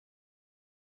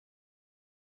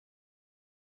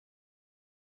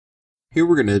Here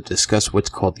we're going to discuss what's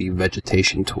called the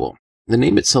vegetation tool. The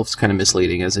name itself is kind of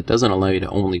misleading as it doesn't allow you to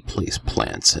only place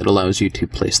plants. It allows you to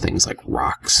place things like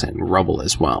rocks and rubble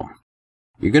as well.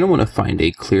 You're going to want to find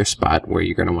a clear spot where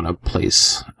you're going to want to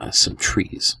place some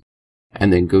trees.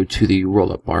 And then go to the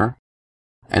roll-up bar,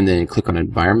 and then click on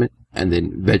Environment, and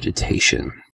then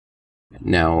Vegetation.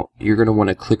 Now, you're going to want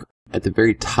to click at the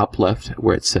very top left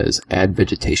where it says Add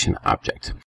Vegetation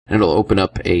Object, and it'll open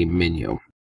up a menu.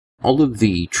 All of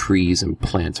the trees and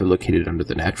plants are located under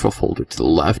the Natural folder to the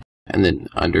left, and then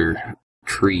under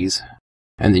Trees,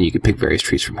 and then you can pick various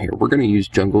trees from here. We're going to use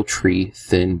Jungle Tree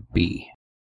Thin B.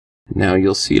 Now,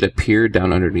 you'll see it appear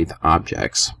down underneath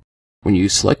Objects. When you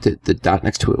select it, the dot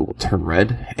next to it will turn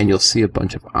red, and you'll see a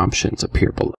bunch of options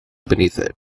appear beneath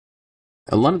it.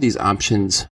 A lot of these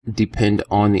options depend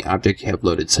on the object you have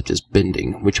loaded, such as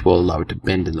bending, which will allow it to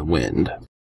bend in the wind.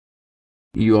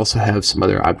 You also have some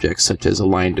other objects, such as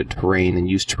align to terrain and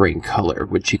use terrain color,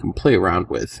 which you can play around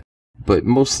with, but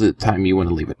most of the time you want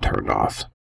to leave it turned off.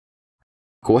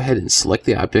 Go ahead and select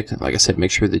the object, and like I said,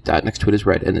 make sure the dot next to it is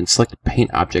red, and then select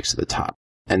Paint Objects at the top.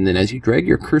 And then as you drag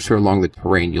your cursor along the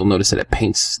terrain, you'll notice that it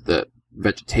paints the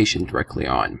vegetation directly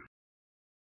on.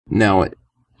 Now,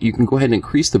 you can go ahead and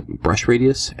increase the brush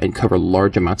radius and cover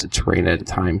large amounts of terrain at a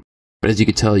time, but as you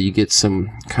can tell, you get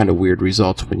some kind of weird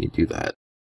results when you do that.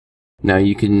 Now,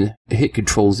 you can hit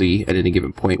Ctrl-Z at any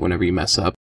given point whenever you mess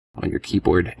up on your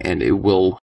keyboard, and it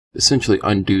will essentially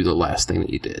undo the last thing that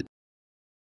you did.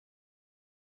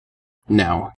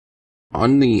 Now,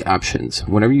 on the options,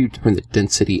 whenever you turn the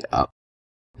density up,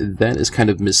 that is kind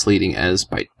of misleading, as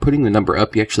by putting the number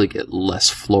up, you actually get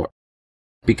less flora.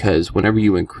 Because whenever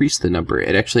you increase the number,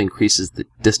 it actually increases the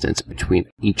distance between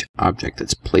each object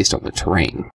that's placed on the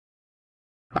terrain.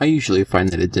 I usually find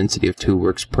that a density of 2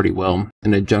 works pretty well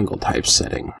in a jungle type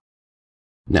setting.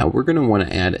 Now we're going to want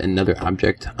to add another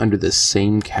object under the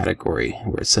same category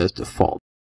where it says default.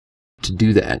 To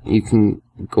do that, you can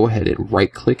go ahead and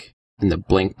right click in the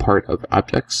blank part of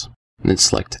objects and then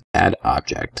select Add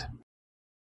Object.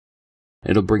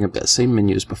 It'll bring up that same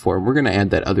menu as before. We're going to add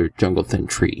that other Jungle Thin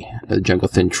Tree, Jungle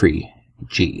Thin Tree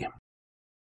G.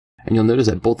 And you'll notice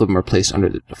that both of them are placed under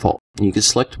the default. And you can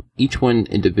select each one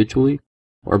individually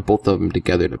or both of them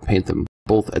together to paint them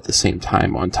both at the same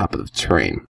time on top of the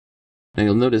terrain. And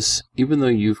you'll notice, even though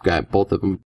you've got both of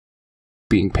them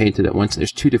being painted at once and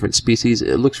there's 2 different species,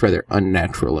 it looks rather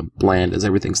unnatural and bland as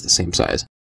everything's the same size.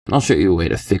 And I'll show you a way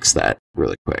to fix that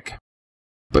really quick.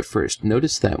 But first,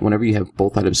 notice that whenever you have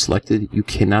both items selected, you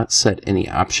cannot set any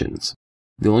options.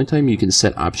 The only time you can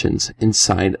set options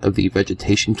inside of the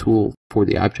vegetation tool for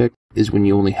the object is when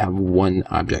you only have one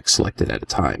object selected at a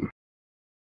time.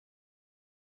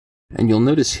 And you'll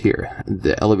notice here,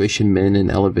 the elevation min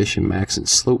and elevation max and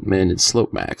slope min and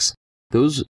slope max,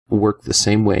 those work the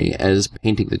same way as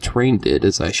painting the terrain did,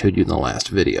 as I showed you in the last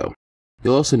video.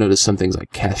 You'll also notice some things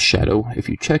like cast shadow. If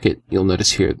you check it, you'll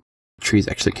notice here trees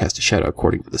actually cast a shadow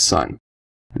according to the sun.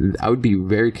 I would be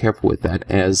very careful with that,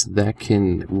 as that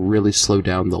can really slow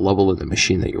down the level of the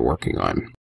machine that you're working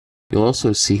on. You'll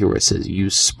also see here where it says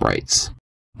use sprites.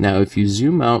 Now if you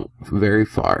zoom out very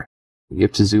far, you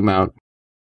have to zoom out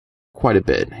quite a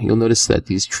bit. You'll notice that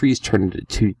these trees turn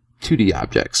into 2D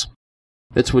objects.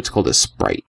 That's what's called a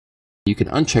sprite. You can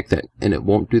uncheck that and it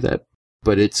won't do that,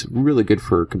 but it's really good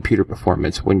for computer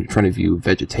performance when you're trying to view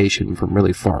vegetation from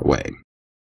really far away.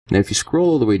 Now if you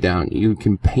scroll all the way down, you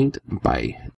can paint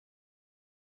by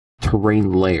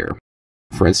terrain layer.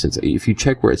 For instance, if you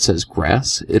check where it says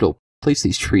grass, it'll place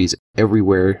these trees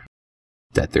everywhere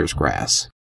that there's grass.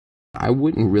 I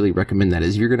wouldn't really recommend that,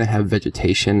 as you're going to have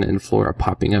vegetation and flora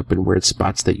popping up in weird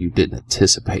spots that you didn't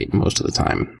anticipate most of the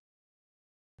time.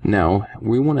 Now,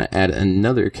 we want to add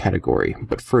another category,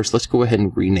 but first let's go ahead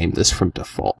and rename this from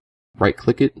default. Right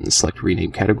click it and select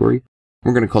Rename Category.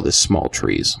 We're going to call this Small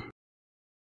Trees.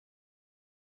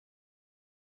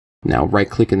 Now right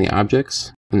click in the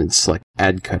objects and then select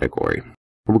Add Category.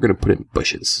 We're going to put in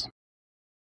Bushes.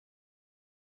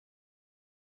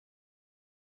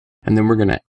 And then we're going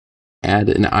to add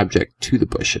an object to the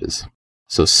bushes.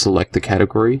 So select the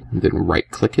category, then right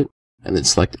click it, and then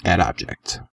select Add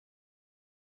Object.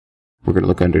 We're going to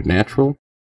look under Natural,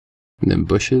 and then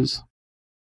Bushes,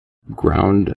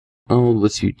 Ground. Oh,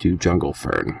 let's do Jungle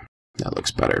Fern. That looks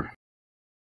better.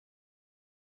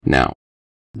 Now,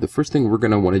 the first thing we're going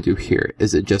to want to do here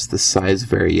is adjust the size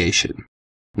variation.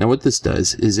 Now what this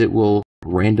does is it will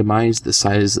randomize the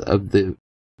size of the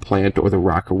plant or the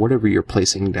rock or whatever you're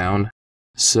placing down.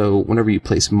 So whenever you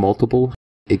place multiple,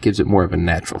 it gives it more of a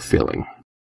natural feeling.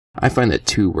 I find that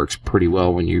 2 works pretty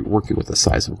well when you're working with a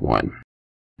size of 1.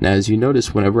 Now as you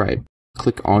notice, whenever I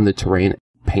click on the terrain,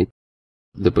 paint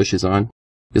the bushes on,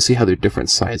 you'll see how they're different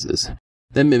sizes.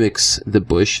 That mimics the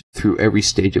bush through every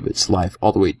stage of its life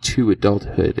all the way to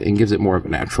adulthood and gives it more of a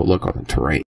natural look on the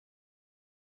terrain.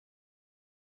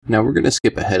 Now we're going to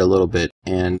skip ahead a little bit,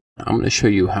 and I'm going to show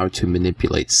you how to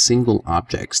manipulate single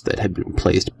objects that have been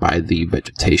placed by the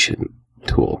vegetation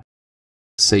tool.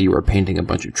 Say you are painting a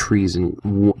bunch of trees and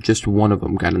just one of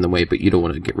them got in the way, but you don't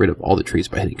want to get rid of all the trees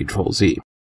by hitting Ctrl-Z.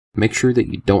 Make sure that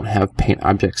you don't have paint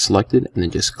object selected, and then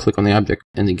just click on the object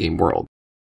in the game world.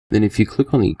 Then if you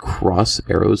click on the cross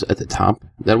arrows at the top,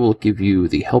 that will give you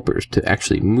the helpers to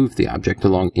actually move the object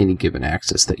along any given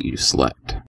axis that you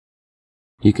select.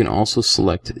 You can also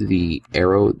select the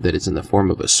arrow that is in the form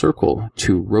of a circle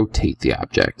to rotate the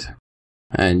object,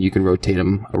 and you can rotate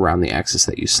them around the axis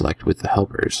that you select with the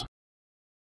helpers.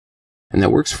 And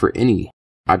that works for any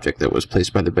object that was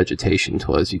placed by the vegetation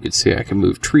tool. As you can see, I can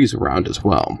move trees around as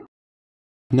well.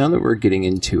 Now that we're getting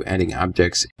into adding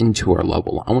objects into our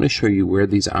level, I want to show you where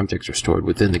these objects are stored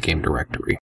within the game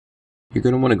directory. You're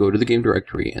going to want to go to the game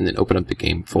directory and then open up the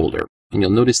game folder, and you'll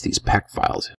notice these pack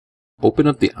files. Open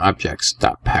up the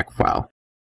objects.pack file.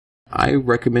 I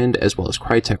recommend, as well as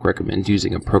Crytek recommends,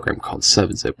 using a program called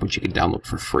 7-zip, which you can download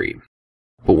for free.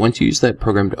 But once you use that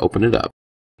program to open it up,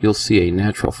 you'll see a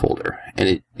natural folder, and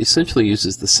it essentially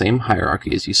uses the same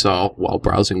hierarchy as you saw while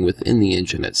browsing within the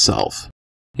engine itself.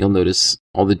 You'll notice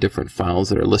all the different files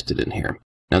that are listed in here.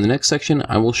 Now in the next section,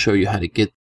 I will show you how to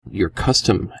get your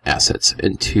custom assets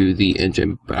into the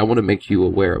engine, but I want to make you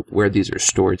aware of where these are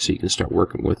stored so you can start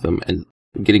working with them and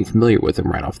getting familiar with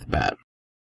them right off the bat.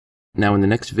 Now in the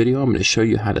next video, I'm going to show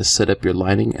you how to set up your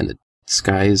lighting and the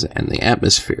skies and the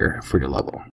atmosphere for your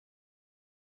level.